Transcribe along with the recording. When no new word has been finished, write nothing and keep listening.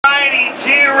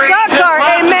Stock car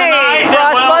in May.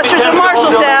 Frostbusters in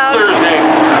Marshalltown.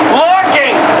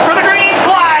 Looking for the green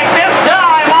flag this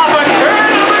time off of turn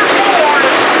number 4.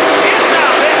 It's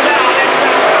up, it's down, it's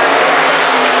down.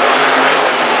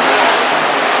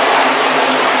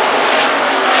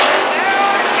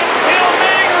 Still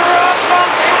being rough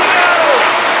bump. Here we go.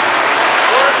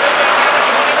 Towards the down at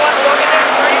 21. Looking at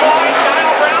 3 wide.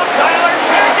 Kyle Brown. Tyler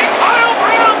checking. Kyle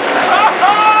Brown.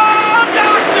 Oh,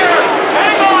 Doctor.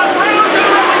 Hang on. Brown to the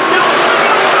right.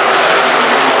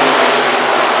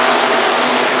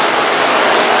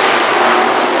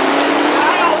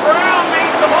 Kyle Brown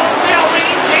makes the wholesale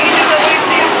lead. Changes the lead.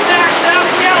 He's stacked up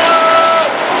yellow.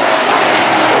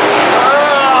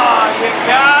 Oh, you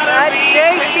gotta be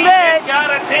patient. You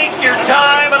gotta take your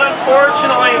time, and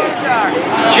unfortunately,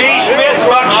 Jay Schmidt,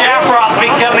 Buck Shafroth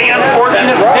become the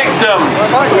unfortunate victims.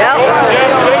 Yep.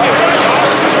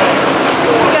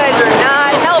 You guys are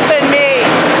not helping me.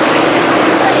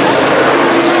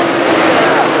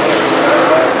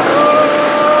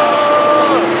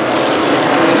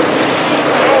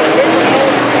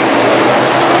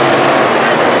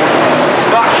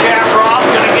 Buck Shafroth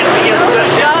gonna get the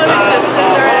assist. No, it's just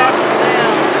sitting their asses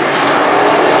down.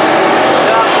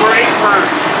 Not great for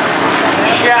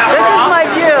Shafroth. This is my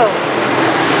view.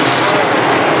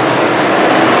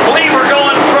 Believe we're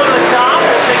going from the top.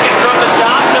 We're thinking from the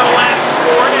top. No last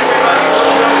scored. Everybody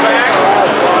will come back.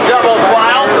 Double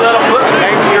file, so that'll put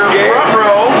your front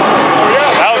row.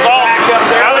 That was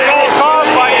all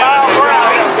caused by Kyle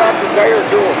Brown.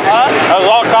 That was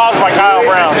all caused by Kyle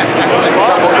Brown.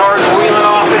 Couple cars wheeling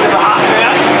off into the hot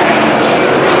pit.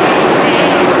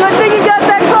 Good thing you got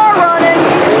that car running.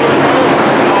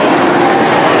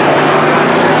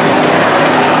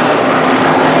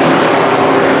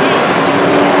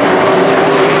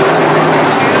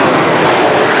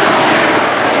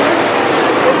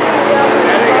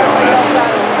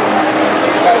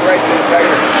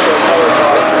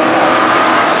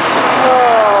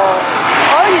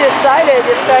 Oh, you decided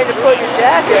it's time to put your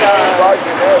jacket on.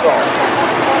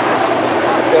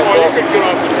 You could get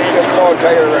off the train. Just blow a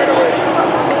tire right away.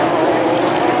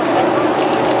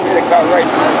 Get a car right.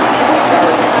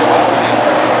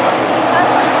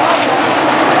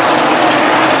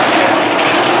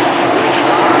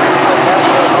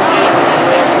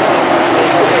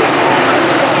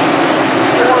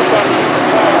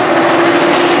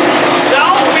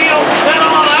 Southfield set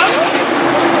on up.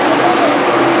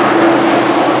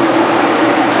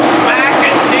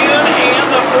 McIntyre and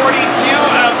the 42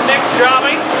 of Nick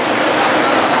Straubing.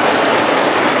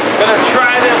 Gonna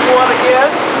try this one again.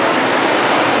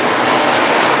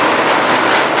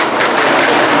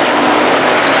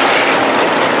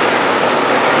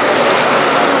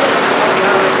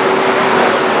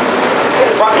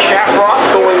 Buck Shafroth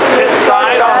going pit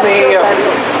side on the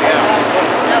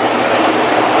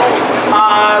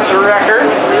Oz record.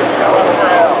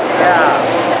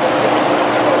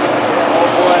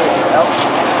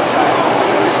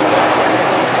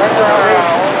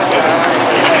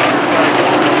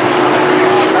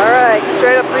 Alright,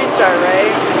 straight up restart,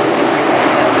 right?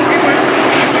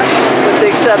 With the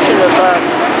exception of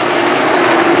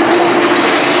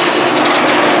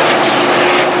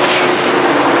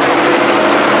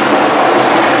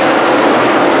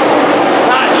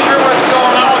Not sure what's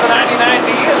going on with the 99D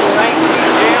and the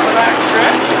 19J on the back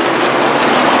stretch.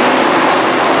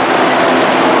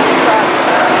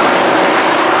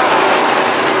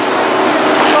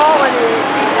 calling you,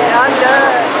 and I'm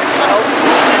done.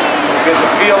 Get the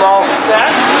field all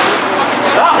set.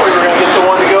 Thought we were going to get the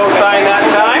one to go sign that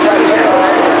time.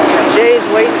 Jay's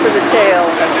waiting for the tail.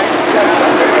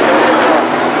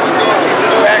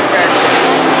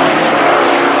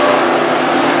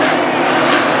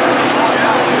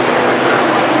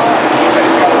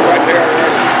 Right there.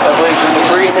 I believe some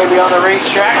debris maybe on the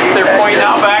racetrack they're pointing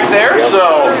out back there,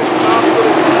 so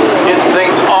getting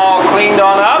things all cleaned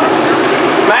on up.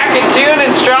 McIntyre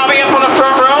and Straubing up on the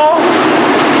front row.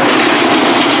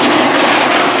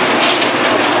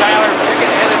 Tyler Pickett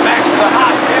headed back to the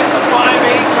hot pit, the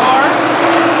 5-8 car.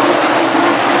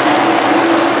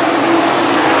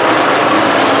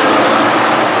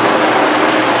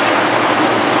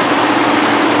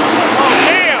 Oh,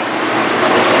 damn!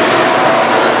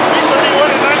 E31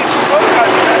 and 92 both got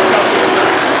jacked up.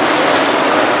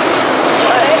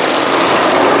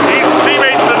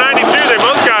 Teammates in the 92, they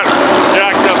both got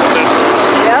jacked up in this.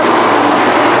 Yep.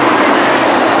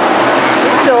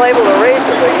 He's still able to race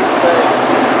at least, but...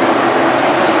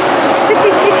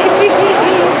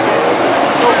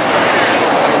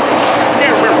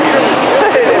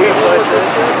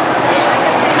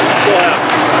 Yeah.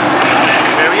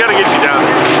 Man, we gotta get you down.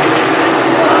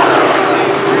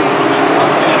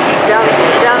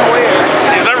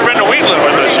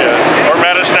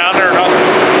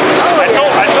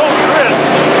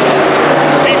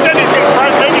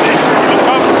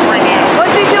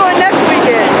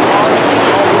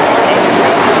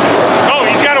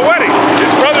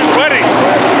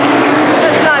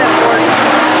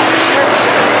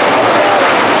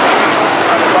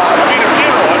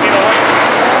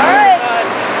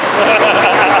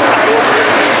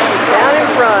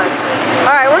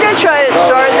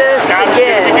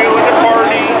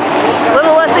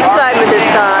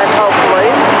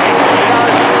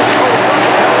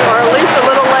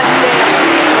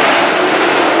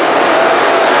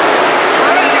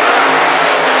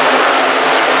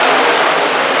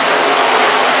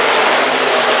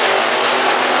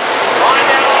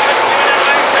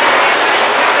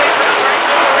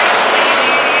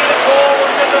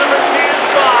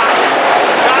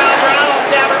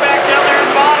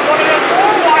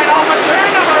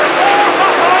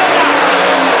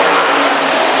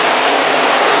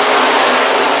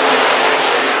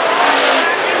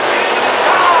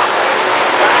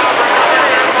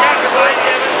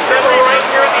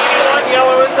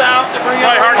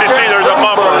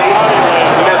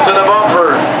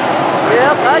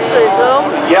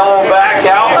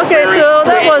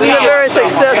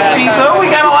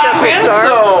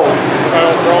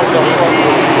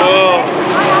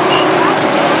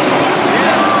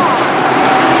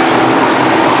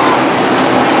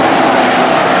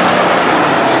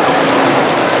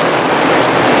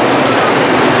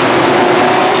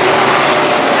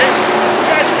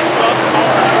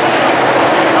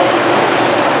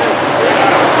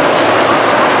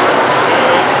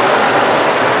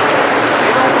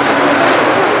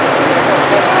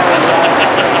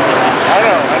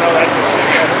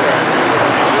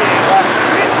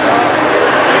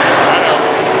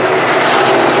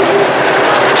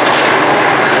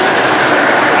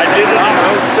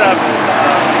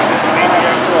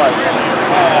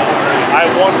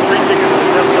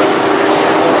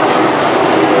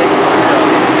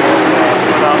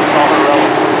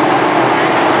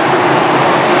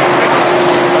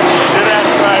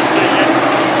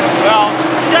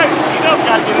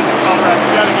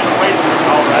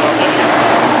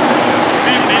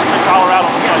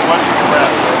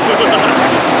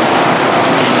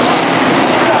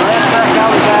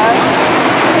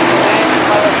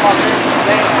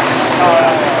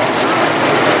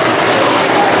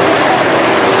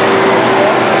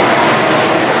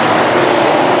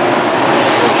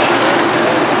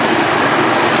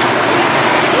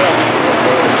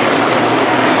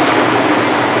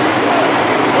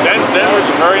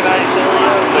 Very nice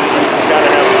area, but you gotta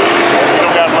have money. You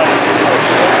don't got money.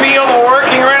 Field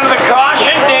working around the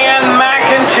caution. Dan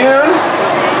McIntoon.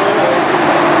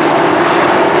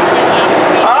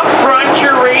 Up front,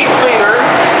 your race leader.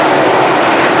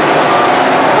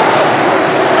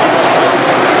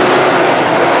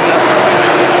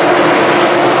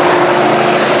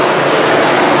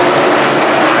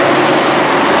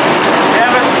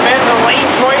 Evan Smith, the lane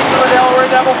choice for the Delaware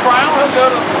Devil Trial. He'll go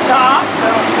to the top.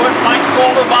 That'll put Mike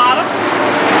Gold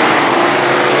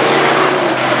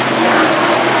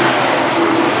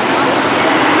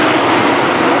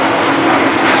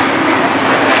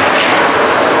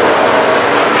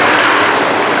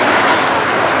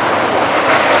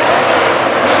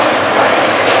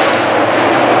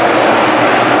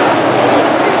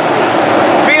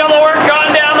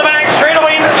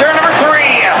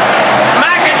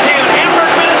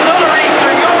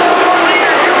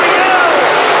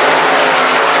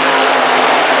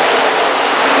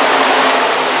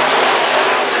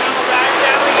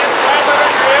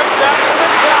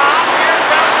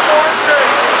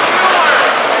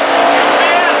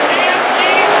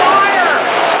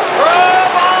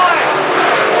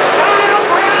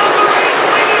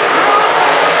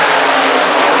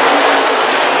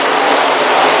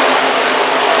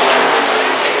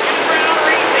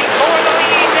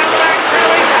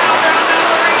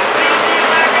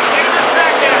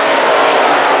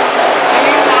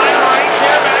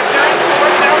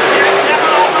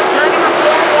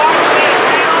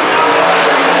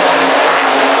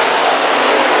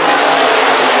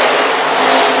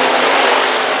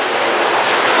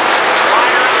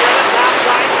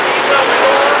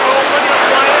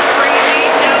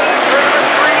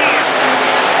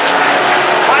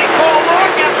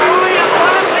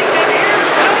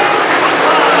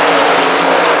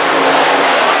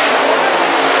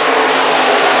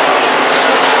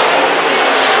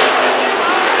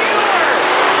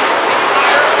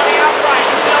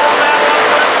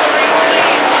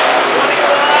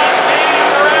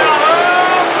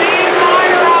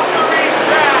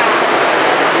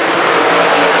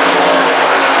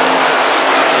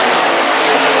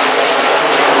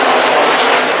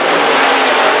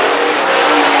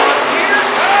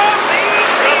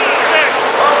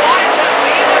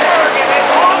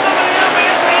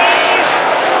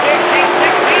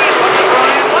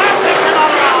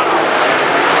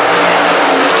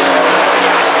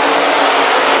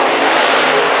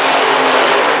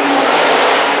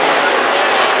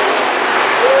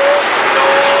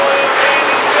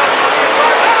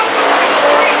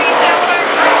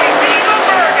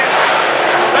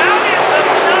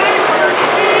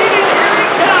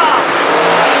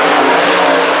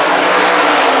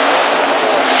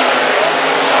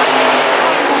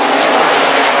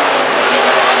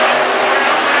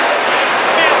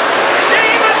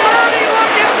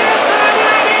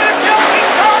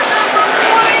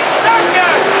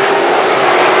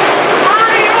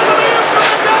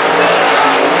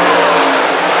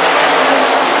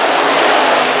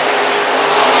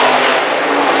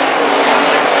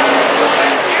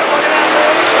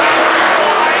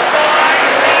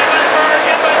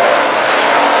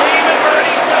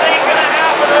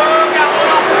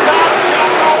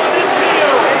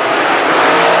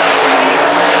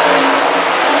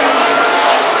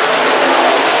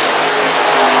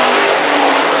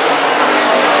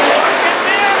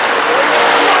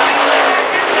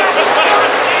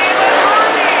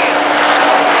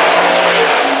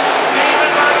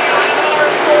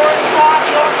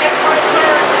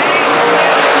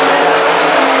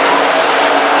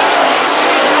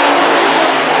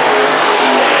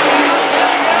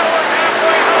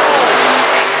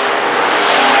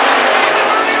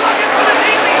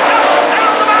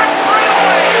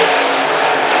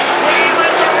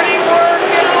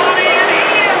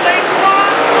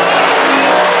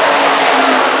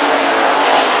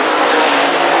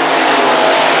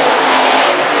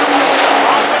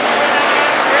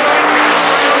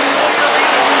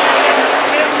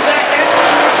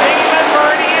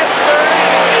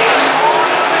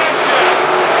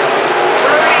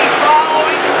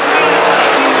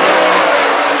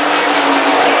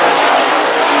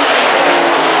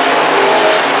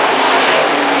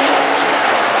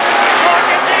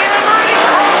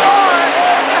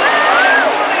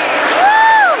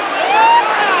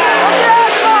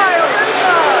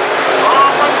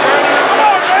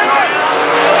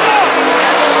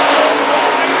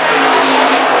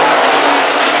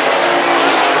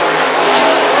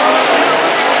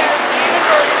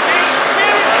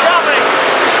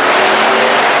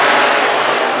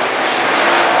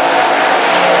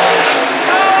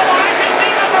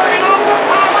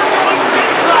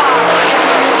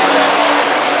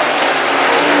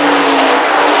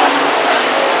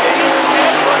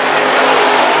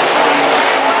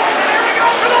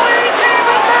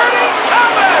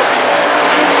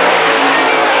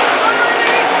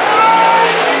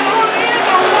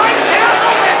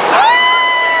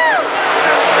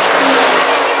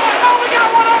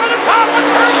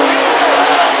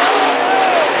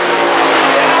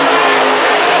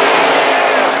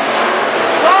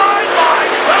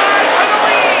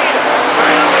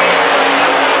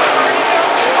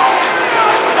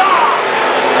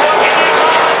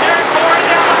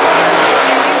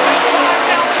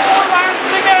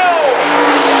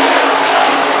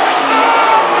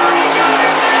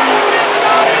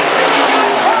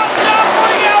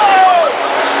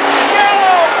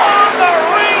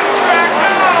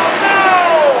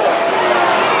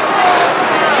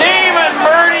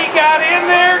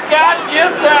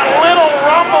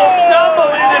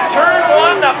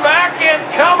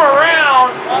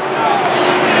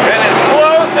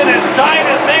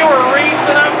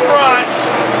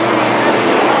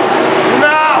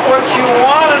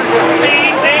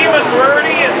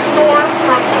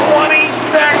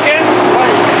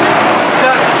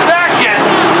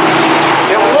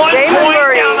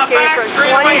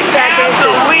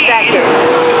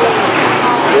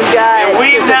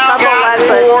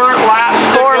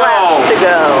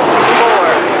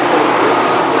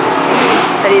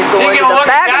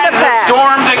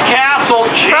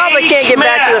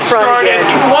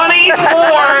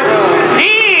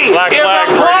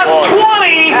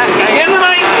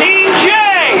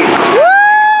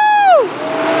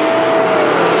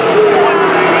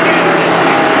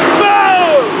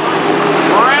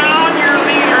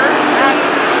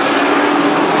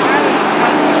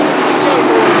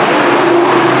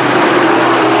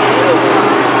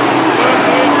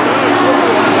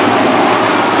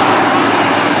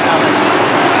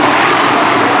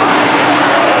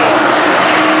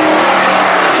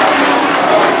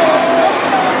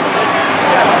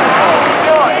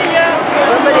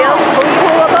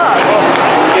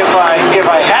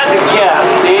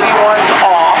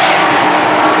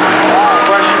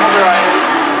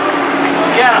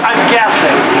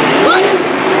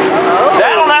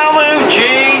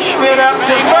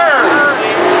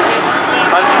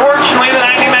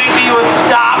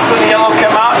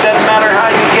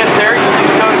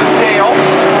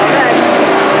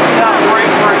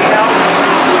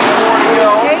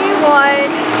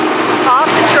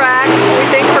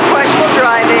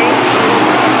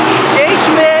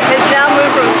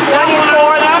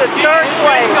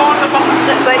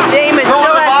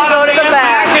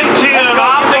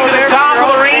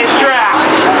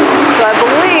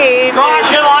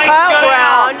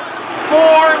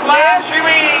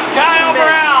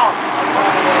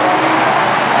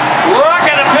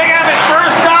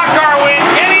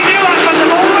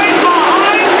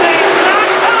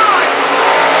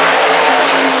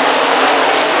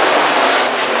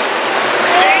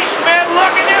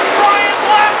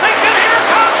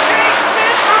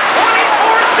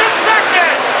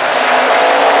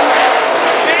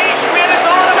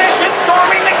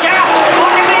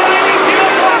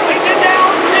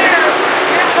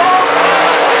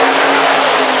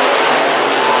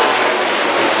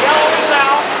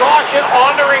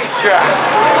on the racetrack.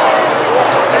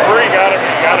 Free, gotta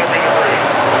be the free.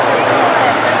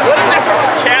 What a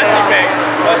difference Kathy made.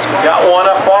 Got one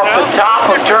up off the top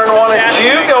of turn 1 and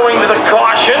 2, going to the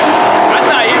caution.